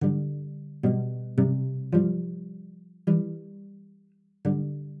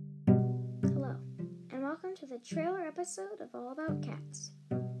the trailer episode of All About Cats.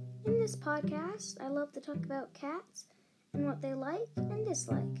 In this podcast, I love to talk about cats and what they like and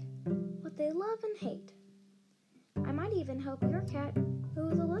dislike, what they love and hate. I might even help your cat go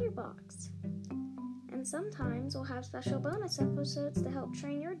to the litter box. And sometimes we'll have special bonus episodes to help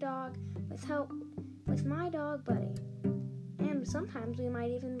train your dog with help with my dog Buddy. And sometimes we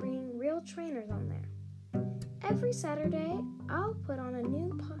might even bring real trainers on there. Every Saturday, I'll put on a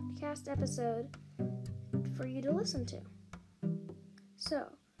new podcast episode for you to listen to. So,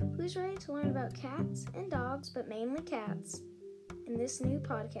 who's ready to learn about cats and dogs, but mainly cats, in this new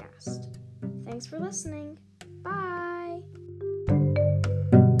podcast? Thanks for listening. Bye!